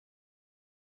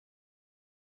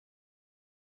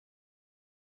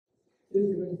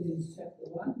2 Corinthians chapter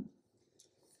 1.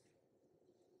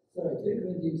 Sorry, 2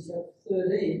 Corinthians chapter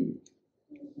 13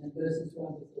 and verses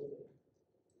 1 to 14.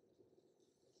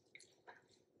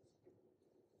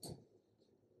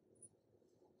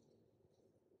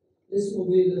 This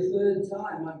will be the third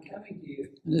time I'm coming to you.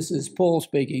 And this is Paul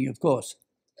speaking, of course.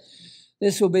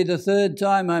 This will be the third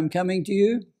time I'm coming to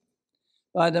you.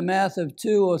 By the mouth of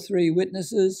 2 or 3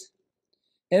 witnesses,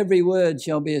 every word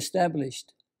shall be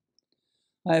established.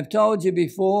 I have told you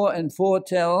before and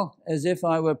foretell as if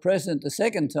I were present the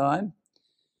second time,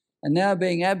 and now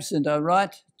being absent I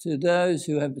write to those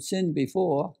who have sinned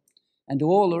before and to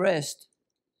all the rest,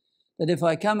 that if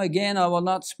I come again I will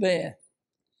not spare,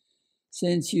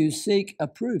 since you seek a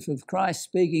proof of Christ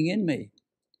speaking in me,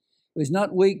 who is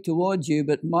not weak towards you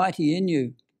but mighty in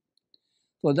you.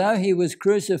 For though he was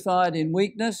crucified in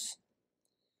weakness,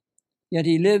 yet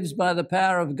he lives by the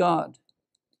power of God.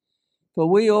 For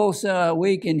we also are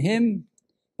weak in him,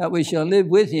 but we shall live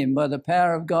with him by the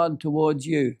power of God towards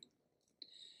you.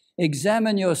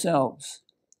 Examine yourselves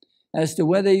as to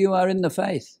whether you are in the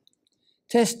faith.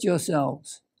 Test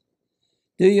yourselves.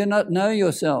 Do you not know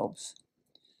yourselves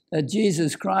that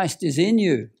Jesus Christ is in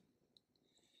you,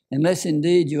 unless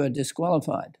indeed you are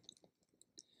disqualified?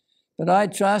 But I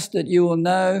trust that you will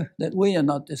know that we are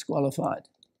not disqualified.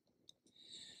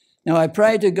 Now I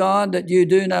pray to God that you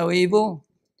do no evil,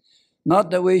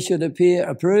 not that we should appear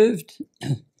approved,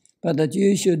 but that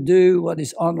you should do what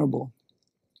is honourable,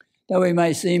 though we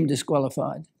may seem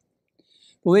disqualified.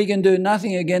 For we can do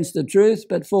nothing against the truth,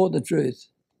 but for the truth.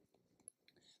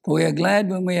 For we are glad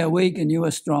when we are weak and you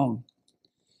are strong.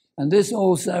 And this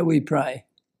also we pray,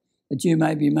 that you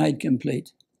may be made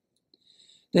complete.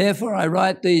 Therefore I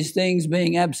write these things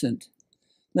being absent,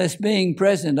 lest being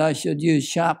present I should use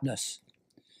sharpness,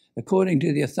 according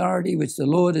to the authority which the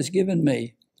Lord has given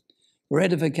me, for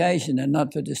edification and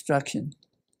not for destruction.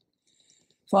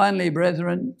 Finally,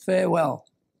 brethren, farewell.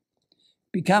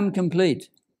 Become complete.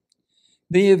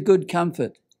 Be of good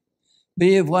comfort.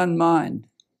 Be of one mind.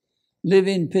 Live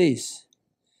in peace,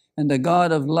 and the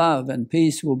God of love and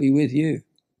peace will be with you.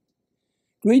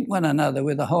 Greet one another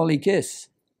with a holy kiss.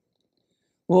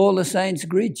 All the saints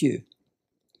greet you.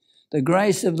 The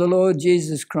grace of the Lord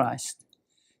Jesus Christ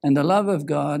and the love of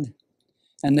God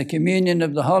and the communion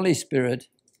of the Holy Spirit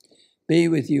be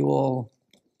with you all.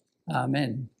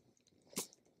 Amen.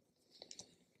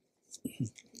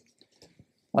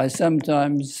 I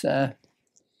sometimes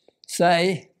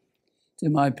say to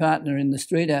my partner in the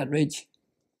street outreach,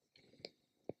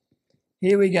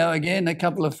 here we go again, a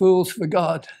couple of fools for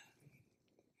God.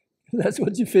 That's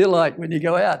what you feel like when you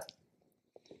go out.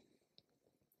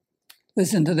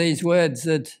 Listen to these words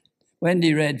that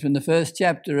Wendy read from the first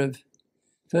chapter of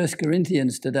 1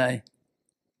 Corinthians today.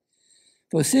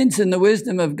 For since in the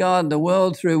wisdom of God the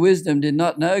world through wisdom did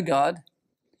not know God,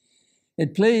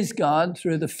 it pleased God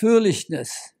through the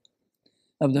foolishness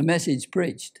of the message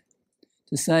preached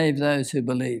to save those who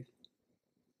believe.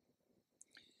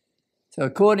 So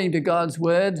according to God's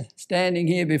word, standing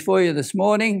here before you this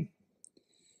morning,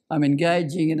 I'm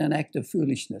engaging in an act of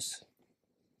foolishness.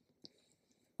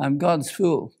 I'm God's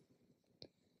fool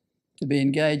to be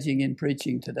engaging in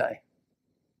preaching today.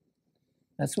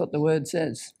 That's what the word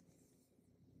says.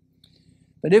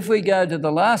 But if we go to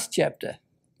the last chapter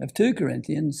of 2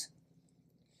 Corinthians,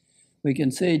 we can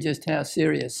see just how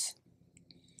serious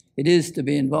it is to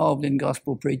be involved in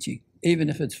gospel preaching, even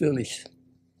if it's foolish.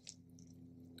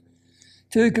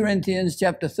 2 Corinthians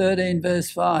chapter 13, verse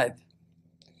 5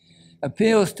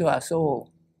 appeals to us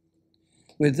all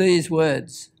with these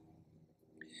words.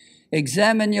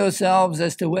 Examine yourselves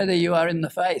as to whether you are in the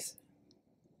faith.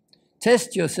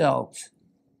 Test yourselves.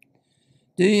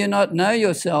 Do you not know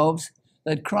yourselves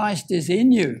that Christ is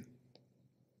in you,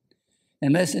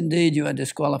 unless indeed you are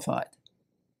disqualified?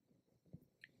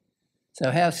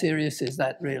 So how serious is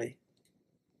that really?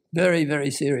 Very, very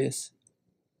serious.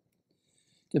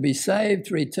 To be saved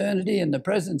for eternity in the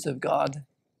presence of God,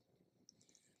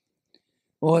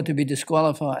 or to be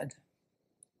disqualified.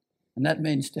 And that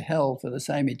means to hell for the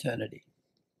same eternity.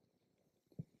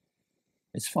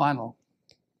 It's final.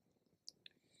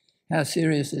 How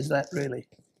serious is that really?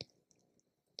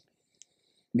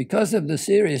 Because of the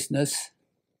seriousness,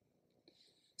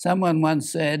 someone once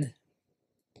said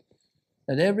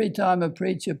that every time a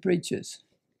preacher preaches,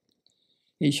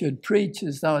 he should preach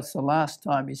as though it's the last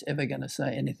time he's ever going to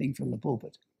say anything from the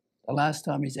pulpit, the last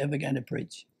time he's ever going to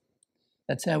preach.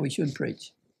 That's how we should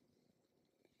preach.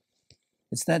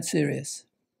 It's that serious.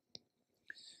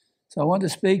 So I want to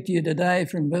speak to you today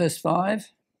from verse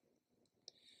 5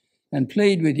 and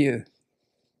plead with you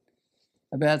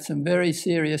about some very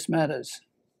serious matters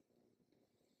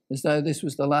as though this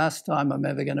was the last time I'm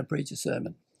ever going to preach a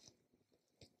sermon.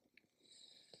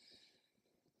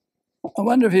 I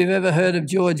wonder if you've ever heard of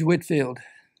George Whitefield.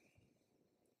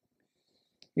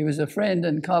 He was a friend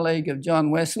and colleague of John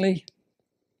Wesley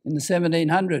in the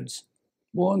 1700s,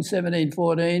 born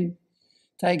 1714,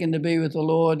 taken to be with the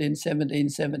Lord in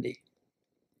 1770.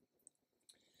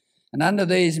 And under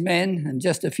these men and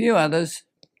just a few others,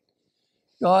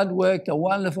 God worked a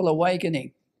wonderful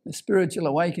awakening, a spiritual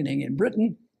awakening in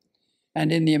Britain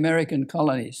and in the American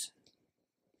colonies.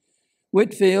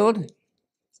 Whitefield,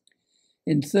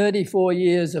 in 34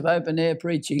 years of open-air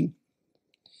preaching,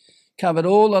 covered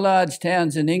all the large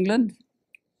towns in England,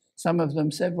 some of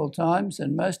them several times,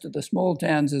 and most of the small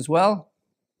towns as well.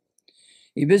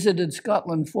 He visited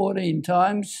Scotland 14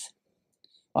 times,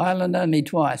 Ireland only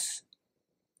twice.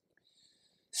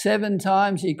 7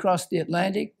 times he crossed the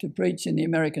Atlantic to preach in the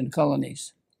American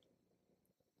colonies.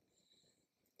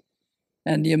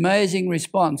 And the amazing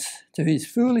response to his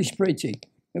foolish preaching,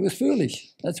 it was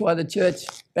foolish, that's why the church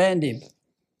banned him.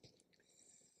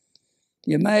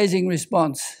 The amazing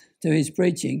response to his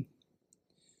preaching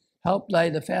helped lay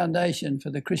the foundation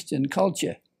for the Christian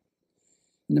culture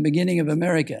in the beginning of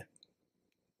America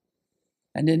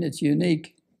and in its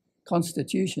unique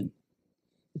constitution.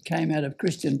 It came out of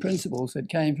Christian principles that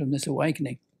came from this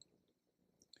awakening.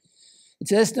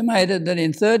 It's estimated that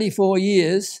in 34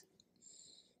 years,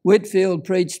 Whitefield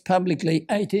preached publicly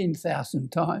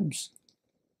 18,000 times.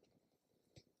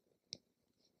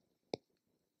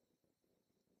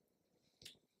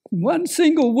 In one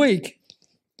single week,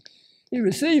 he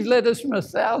received letters from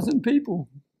 1,000 people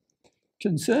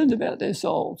concerned about their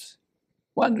souls,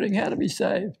 wondering how to be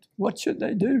saved. What should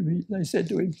they do? They said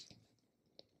to him.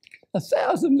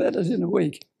 1,000 letters in a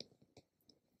week.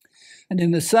 And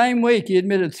in the same week, he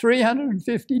admitted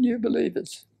 350 new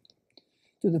believers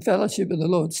to the fellowship of the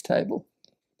Lord's table.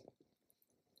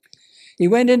 He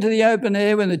went into the open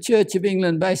air when the Church of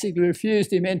England basically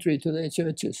refused him entry to their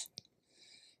churches,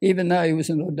 even though he was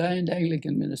an ordained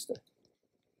Anglican minister.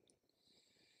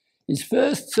 His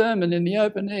first sermon in the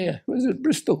open air was at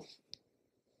Bristol,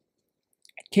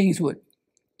 at Kingswood,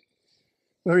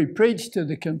 where he preached to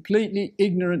the completely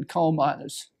ignorant coal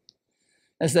miners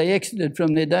as they exited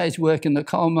from their day's work in the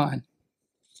coal mine.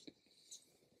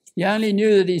 He only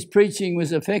knew that his preaching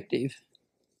was effective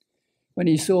when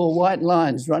he saw white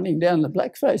lines running down the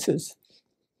black faces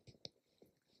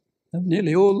of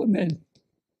nearly all the men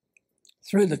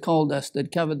through the coal dust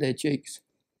that covered their cheeks.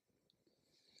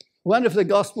 I wonder if the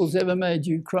Gospel's ever made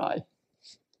you cry.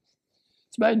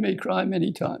 It's made me cry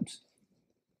many times.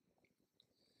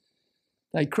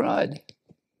 They cried.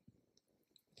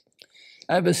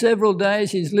 Over several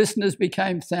days, his listeners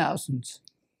became thousands.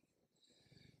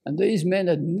 And these men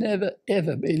had never,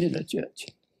 ever been in a church,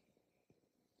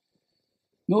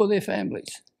 nor their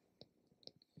families.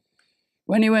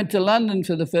 When he went to London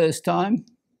for the first time,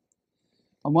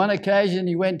 on one occasion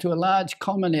he went to a large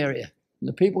common area. And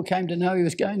the people came to know he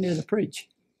was going there to preach.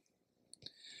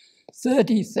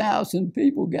 30,000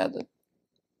 people gathered.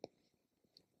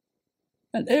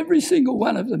 And every single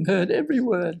one of them heard every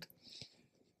word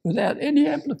without any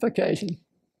amplification.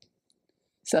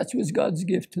 Such was God's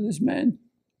gift to this man.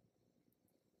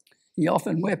 He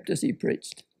often wept as he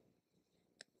preached.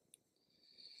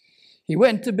 He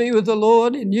went to be with the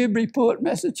Lord in Newburyport,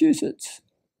 Massachusetts,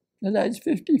 at age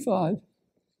 55,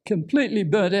 completely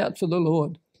burnt out for the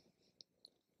Lord.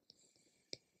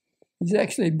 He's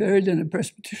actually buried in a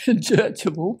Presbyterian church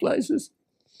of all places.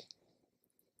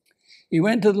 He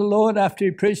went to the Lord after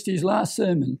he preached his last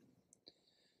sermon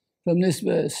from this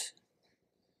verse.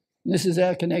 And this is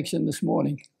our connection this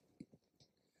morning.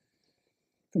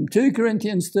 From 2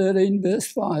 Corinthians 13, verse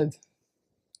 5,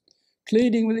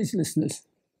 pleading with his listeners.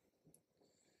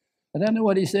 I don't know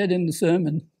what he said in the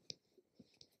sermon.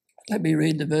 Let me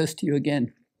read the verse to you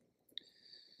again.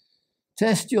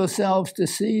 Test yourselves to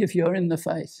see if you're in the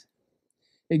faith.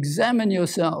 Examine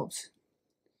yourselves.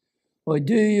 Or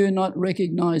do you not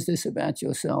recognize this about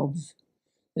yourselves,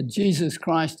 that Jesus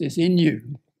Christ is in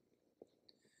you,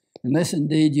 unless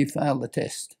indeed you fail the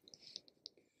test?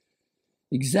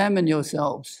 Examine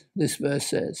yourselves, this verse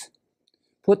says.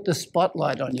 Put the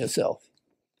spotlight on yourself.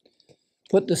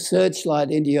 Put the searchlight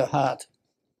into your heart.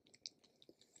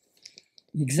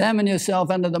 Examine yourself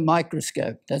under the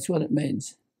microscope. That's what it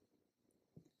means.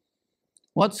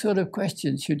 What sort of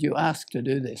questions should you ask to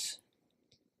do this?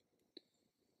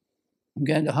 I'm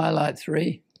going to highlight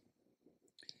 3.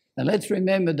 And let's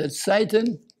remember that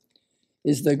Satan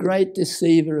is the great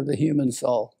deceiver of the human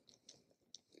soul.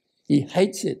 He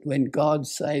hates it when God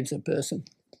saves a person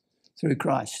through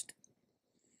Christ.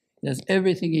 He does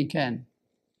everything he can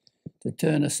to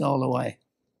turn a soul away.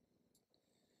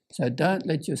 So don't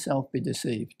let yourself be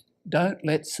deceived. Don't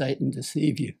let Satan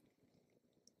deceive you.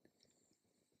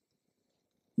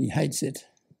 He hates it.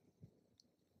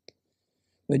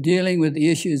 We're dealing with the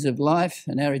issues of life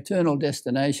and our eternal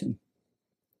destination.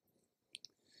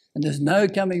 And there's no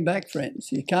coming back,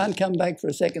 friends. You can't come back for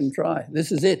a second try.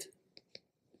 This is it.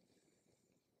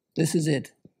 This is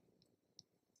it.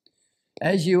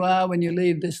 As you are when you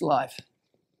leave this life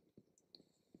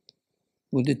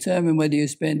will determine whether you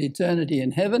spend eternity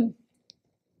in heaven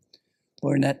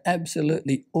or in that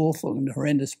absolutely awful and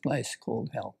horrendous place called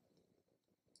hell.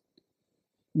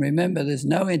 Remember, there's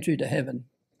no entry to heaven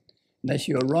unless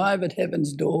you arrive at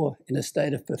heaven's door in a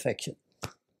state of perfection.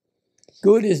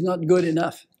 Good is not good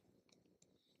enough.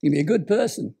 You can be a good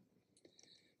person,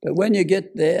 but when you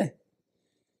get there,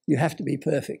 you have to be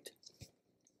perfect.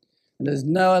 And there's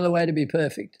no other way to be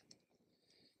perfect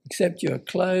except you are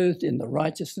clothed in the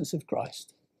righteousness of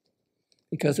Christ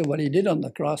because of what he did on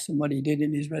the cross and what he did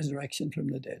in his resurrection from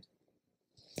the dead.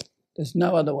 There's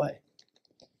no other way.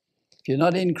 If you're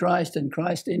not in Christ and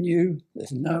Christ in you,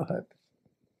 there's no hope.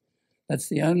 That's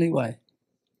the only way.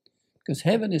 Because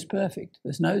heaven is perfect.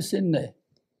 There's no sin there.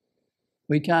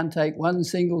 We can't take one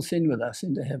single sin with us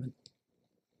into heaven.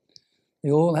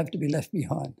 They all have to be left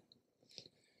behind.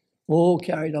 All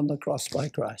carried on the cross by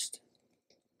Christ.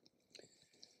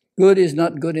 Good is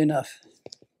not good enough.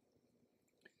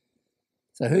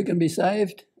 So who can be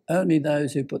saved? Only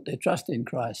those who put their trust in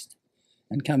Christ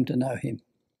and come to know him.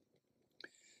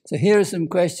 So here are some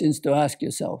questions to ask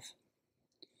yourself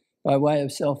by way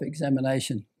of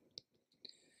self-examination.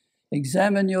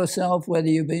 Examine yourself whether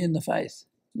you be in the faith,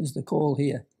 is the call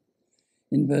here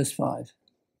in verse 5.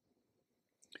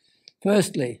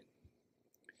 Firstly,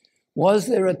 has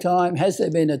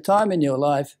there been a time in your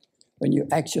life when you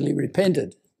actually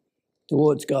repented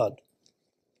towards God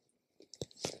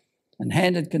and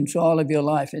handed control of your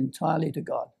life entirely to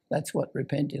God? That's what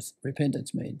repentance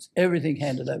means. Everything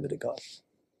handed over to God.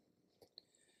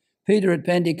 Peter at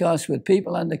Pentecost, with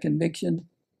people under conviction,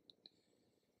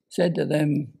 said to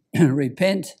them,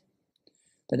 repent,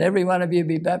 that every one of you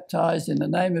be baptized in the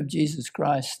name of Jesus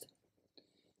Christ,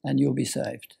 and you'll be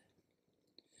saved.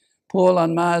 Paul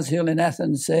on Mars Hill in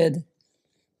Athens said,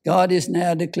 God is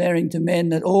now declaring to men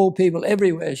that all people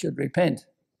everywhere should repent.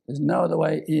 There's no other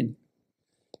way in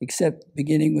except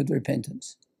beginning with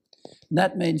repentance. And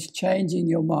that means changing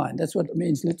your mind. That's what it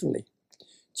means literally.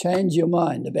 Change your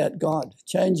mind about God.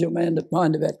 Change your mind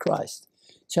about Christ.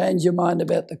 Change your mind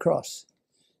about the cross.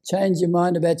 Change your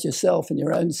mind about yourself and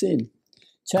your own sin.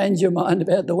 Change your mind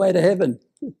about the way to heaven.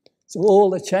 It's all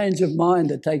the change of mind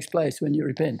that takes place when you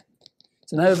repent.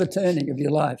 It's an overturning of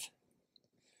your life.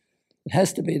 It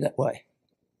has to be that way.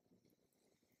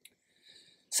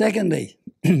 Secondly,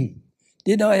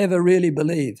 did I ever really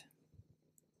believe?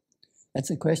 That's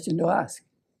a question to ask.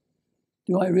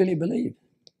 Do I really believe?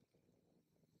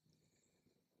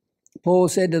 Paul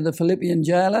said to the Philippian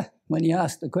jailer when he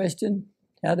asked the question,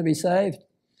 how to be saved?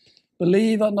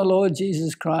 Believe on the Lord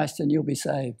Jesus Christ and you'll be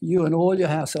saved. You and all your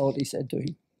household, he said to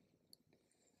him.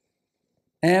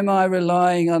 Am I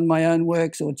relying on my own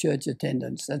works or church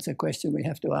attendance? That's a question we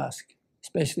have to ask,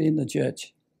 especially in the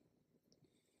church.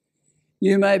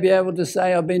 You may be able to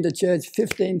say, I've been to church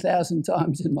 15,000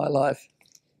 times in my life.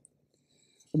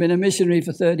 I've been a missionary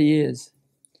for 30 years.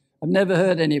 I've never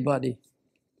hurt anybody.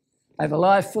 I have a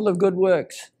life full of good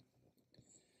works.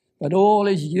 But all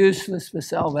is useless for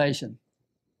salvation.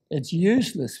 It's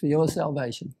useless for your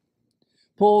salvation.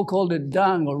 Paul called it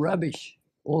dung or rubbish,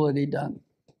 all that he'd done,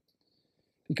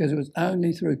 because it was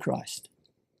only through Christ.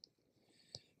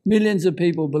 Millions of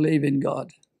people believe in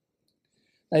God.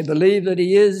 They believe that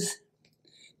he is.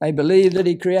 They believe that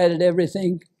he created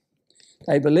everything.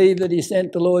 They believe that he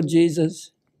sent the Lord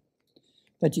Jesus.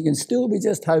 But you can still be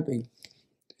just hoping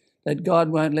that God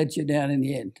won't let you down in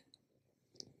the end.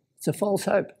 It's a false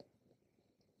hope.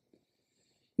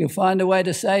 You'll find a way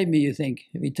to save me, you think,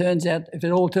 if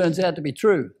it all turns out to be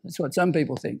true. That's what some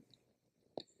people think.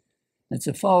 It's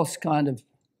a false kind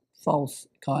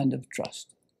of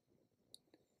trust.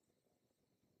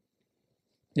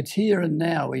 It's here and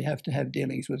now we have to have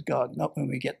dealings with God, not when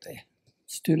we get there.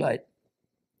 It's too late.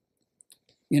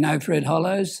 You know Fred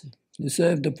Hollows, who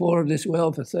served the poor of this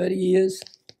world for 30 years,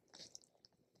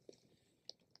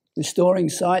 restoring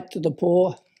sight to the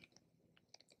poor.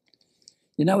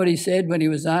 You know what he said when he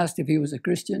was asked if he was a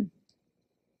Christian?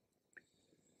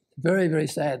 Very, very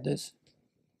sad, this.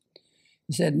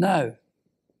 He said, no.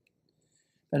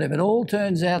 But if it all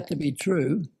turns out to be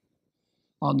true,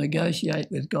 I'll negotiate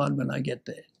with God when I get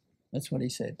there. That's what he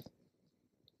said.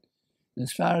 And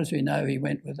as far as we know, he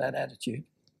went with that attitude.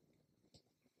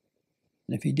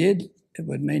 And if he did, it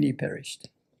would mean he perished.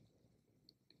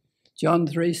 John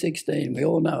 3:16, we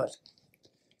all know it.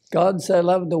 God so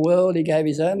loved the world, he gave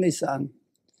his only Son,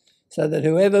 so that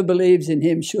whoever believes in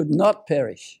him should not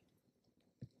perish,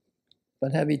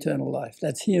 but have eternal life.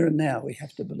 That's here and now we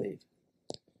have to believe,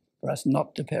 for us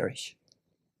not to perish.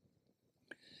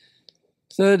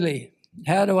 Thirdly,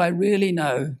 how do I really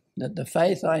know that the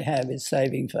faith I have is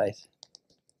saving faith?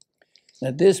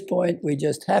 At this point, we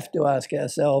just have to ask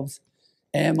ourselves,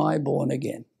 am I born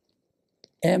again?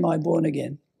 Am I born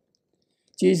again?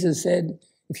 Jesus said,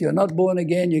 if you're not born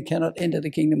again, you cannot enter the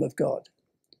kingdom of God.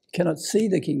 You cannot see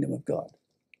the kingdom of God.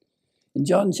 In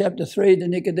John chapter 3 to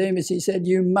Nicodemus, he said,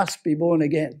 you must be born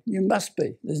again. You must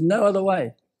be. There's no other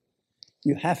way.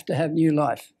 You have to have new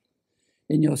life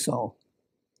in your soul.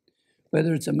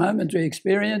 Whether it's a momentary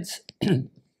experience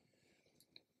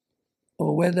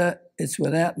or whether it's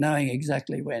without knowing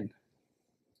exactly when.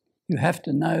 You have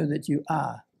to know that you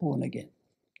are born again,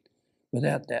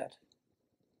 without doubt.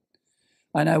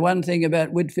 I know one thing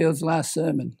about Whitfield's last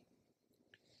sermon.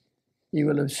 He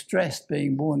will have stressed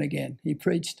being born again. He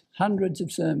preached hundreds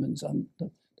of sermons on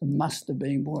the must of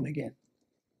being born again.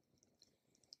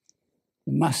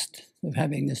 The must of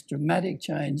having this dramatic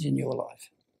change in your life.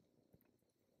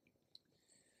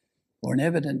 Or an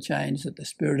evident change that the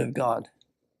Spirit of God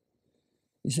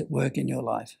is at work in your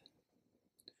life.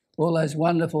 All those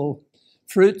wonderful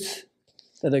fruits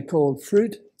that are called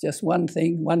fruit, just one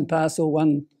thing, one parcel,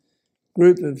 one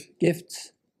group of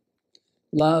gifts: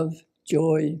 love,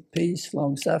 joy, peace,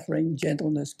 long-suffering,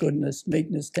 gentleness, goodness,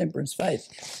 meekness, temperance,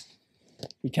 faith.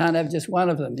 You can't have just one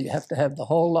of them. You have to have the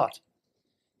whole lot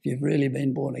if you've really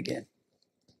been born again.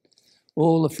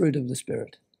 All the fruit of the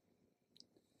Spirit.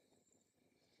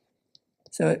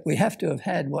 So we have to have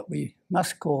had what we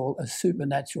must call a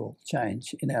supernatural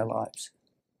change in our lives.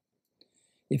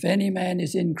 If any man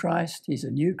is in Christ, he's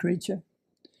a new creature.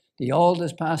 The old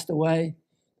has passed away,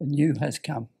 the new has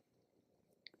come.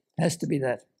 It has to be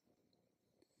that.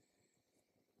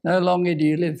 No longer do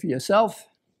you live for yourself,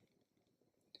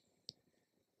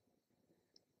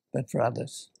 but for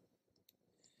others.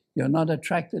 You're not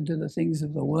attracted to the things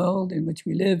of the world in which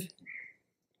we live.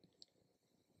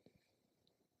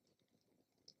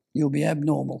 You'll be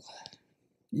abnormal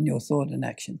in your thought and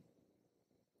action.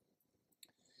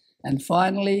 And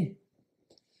finally,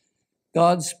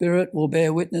 God's Spirit will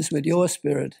bear witness with your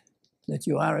spirit that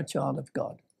you are a child of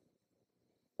God.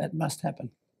 That must happen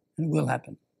and will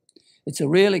happen. It's a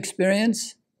real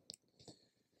experience,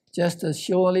 just as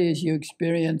surely as you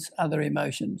experience other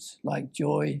emotions like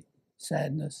joy,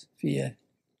 sadness, fear,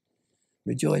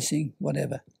 rejoicing,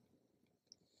 whatever.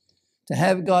 To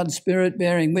have God's Spirit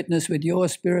bearing witness with your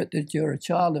spirit that you're a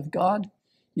child of God,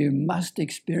 you must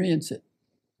experience it.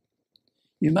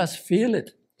 You must feel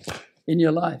it in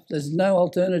your life. There's no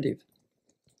alternative.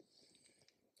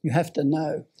 You have to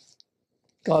know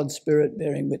God's Spirit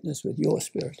bearing witness with your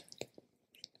spirit.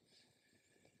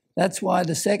 That's why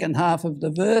the second half of the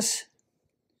verse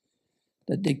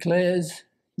that declares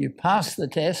you pass the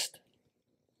test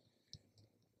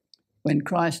when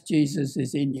Christ Jesus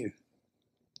is in you.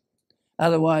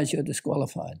 Otherwise, you're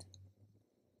disqualified.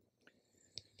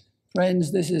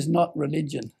 Friends, this is not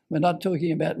religion. We're not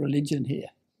talking about religion here.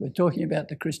 We're talking about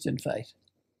the Christian faith.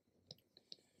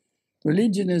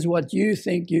 Religion is what you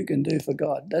think you can do for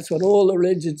God. That's what all the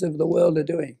religions of the world are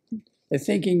doing. They're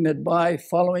thinking that by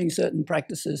following certain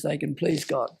practices, they can please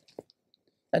God.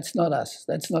 That's not us.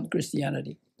 That's not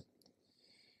Christianity.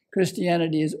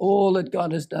 Christianity is all that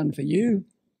God has done for you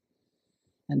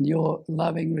and your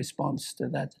loving response to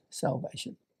that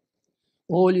salvation.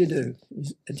 All you do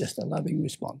is just a loving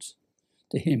response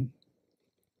to Him.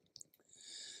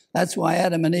 That's why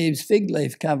Adam and Eve's fig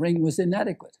leaf covering was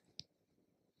inadequate.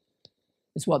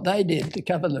 It's what they did to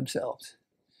cover themselves.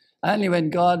 Only when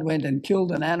God went and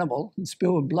killed an animal and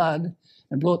spilled blood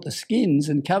and brought the skins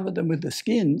and covered them with the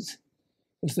skins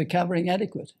was the covering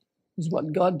adequate. It was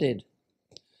what God did,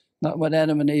 not what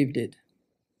Adam and Eve did.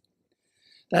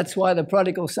 That's why the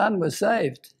prodigal son was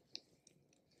saved.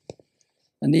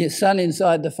 And the son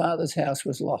inside the father's house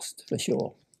was lost, for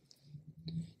sure.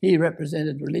 He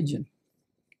represented religion.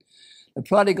 The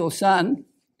prodigal son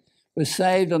was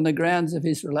saved on the grounds of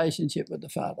his relationship with the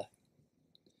father.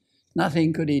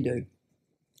 Nothing could he do.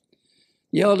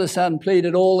 The elder son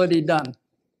pleaded all that he'd done, and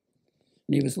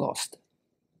he was lost.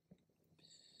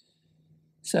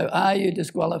 So are you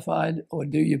disqualified, or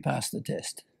do you pass the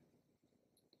test?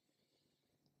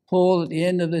 Paul, at the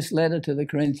end of this letter to the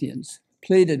Corinthians,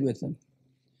 pleaded with them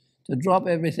to drop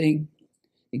everything,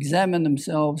 examine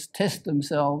themselves, test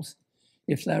themselves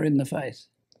if they're in the faith,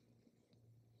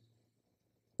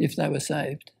 if they were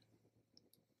saved.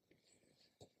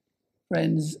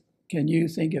 Friends, can you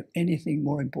think of anything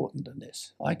more important than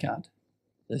this? I can't.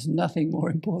 There's nothing more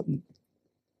important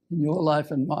in your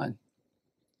life and mine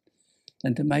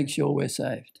than to make sure we're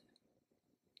saved,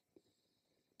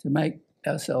 to make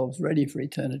ourselves ready for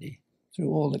eternity through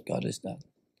all that God has done.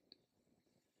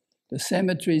 The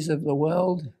cemeteries of the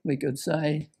world, we could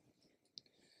say,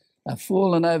 are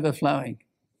full and overflowing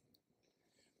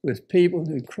with people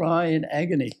who cry in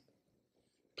agony,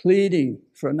 pleading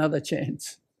for another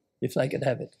chance if they could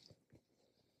have it.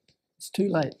 It's too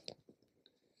late.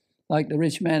 Like the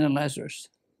rich man and Lazarus.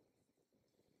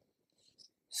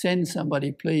 Send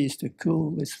somebody, please, to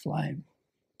cool this flame.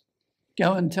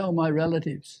 Go and tell my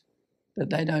relatives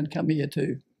that they don't come here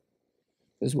too,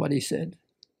 is what he said.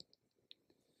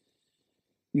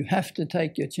 You have to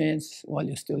take your chance while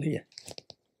you're still here,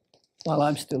 while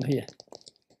I'm still here.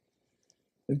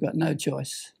 We've got no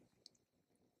choice.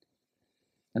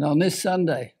 And on this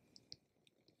Sunday,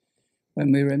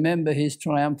 when we remember his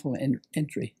triumphal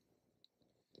entry,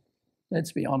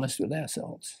 let's be honest with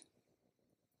ourselves.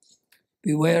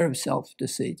 Beware of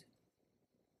self-deceit,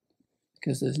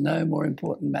 because there's no more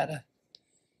important matter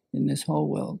in this whole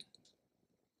world.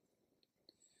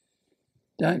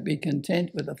 Don't be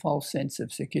content with a false sense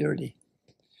of security.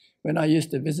 When I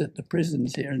used to visit the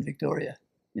prisons here in Victoria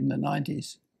in the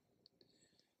 90s,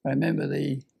 I remember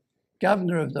the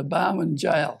governor of the Barwon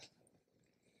jail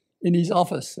in his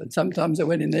office, and sometimes I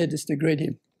went in there just to greet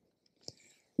him.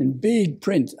 In big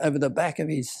print over the back of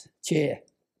his chair,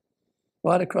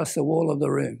 right across the wall of the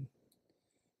room,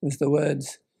 was the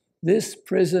words, "This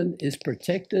prison is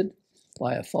protected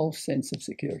by a false sense of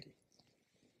security."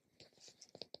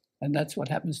 And that's what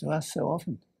happens to us so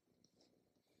often.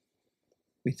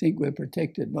 We think we're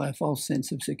protected by a false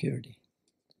sense of security.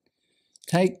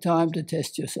 Take time to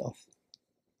test yourself.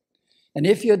 And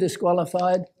if you're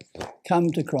disqualified,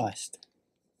 come to Christ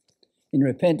in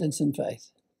repentance and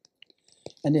faith,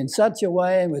 and in such a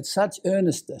way and with such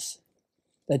earnestness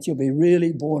that you'll be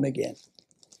really born again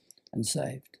and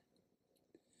saved.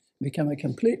 Become a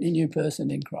completely new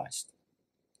person in Christ.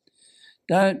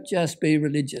 Don't just be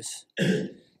religious.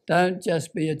 Don't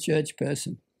just be a church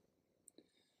person,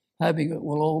 hoping it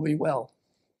will all be well,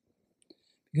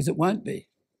 because it won't be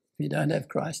if you don't have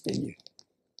Christ in you.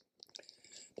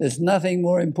 There's nothing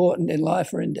more important in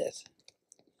life or in death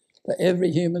for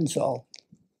every human soul.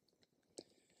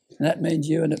 And that means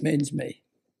you and it means me.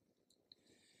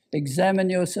 Examine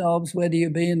yourselves whether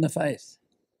you be in the faith.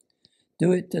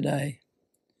 Do it today.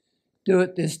 Do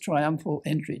it this triumphal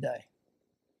entry day.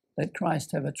 Let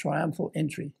Christ have a triumphal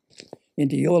entry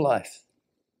into your life.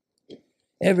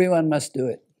 Everyone must do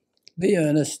it. Be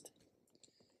earnest.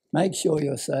 Make sure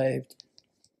you're saved.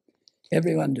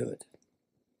 Everyone do it.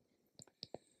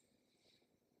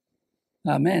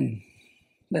 Amen.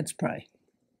 Let's pray.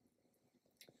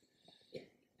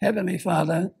 Heavenly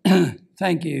Father,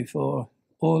 thank you for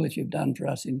all that you've done for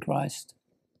us in Christ.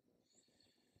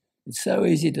 It's so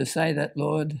easy to say that,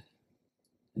 Lord,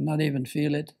 and not even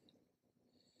feel it.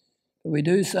 But we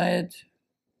do say it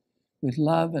with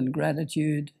love and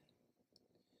gratitude,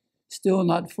 still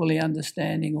not fully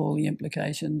understanding all the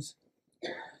implications,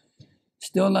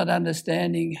 still not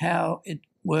understanding how it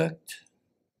worked,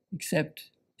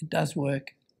 except it does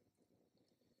work.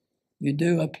 You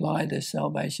do apply this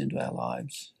salvation to our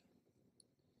lives.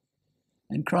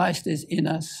 And Christ is in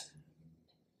us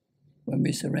when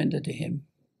we surrender to him.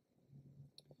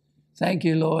 Thank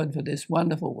you, Lord, for this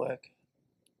wonderful work.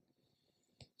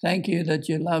 Thank you that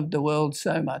you loved the world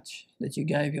so much that you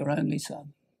gave your only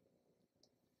Son.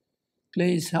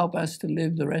 Please help us to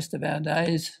live the rest of our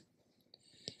days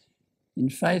in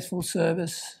faithful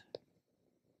service,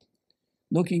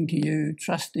 looking to you,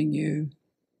 trusting you,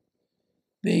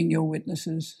 being your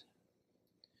witnesses,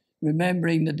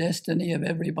 remembering the destiny of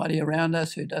everybody around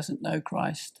us who doesn't know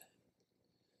Christ.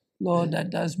 Lord, that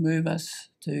does move us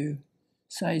to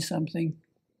say something.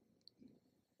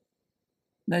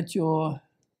 Let your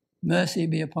mercy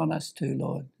be upon us too,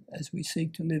 Lord, as we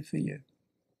seek to live for you.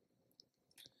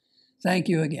 Thank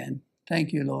you again.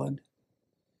 Thank you, Lord.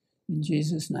 In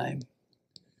Jesus' name,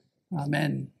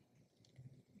 amen.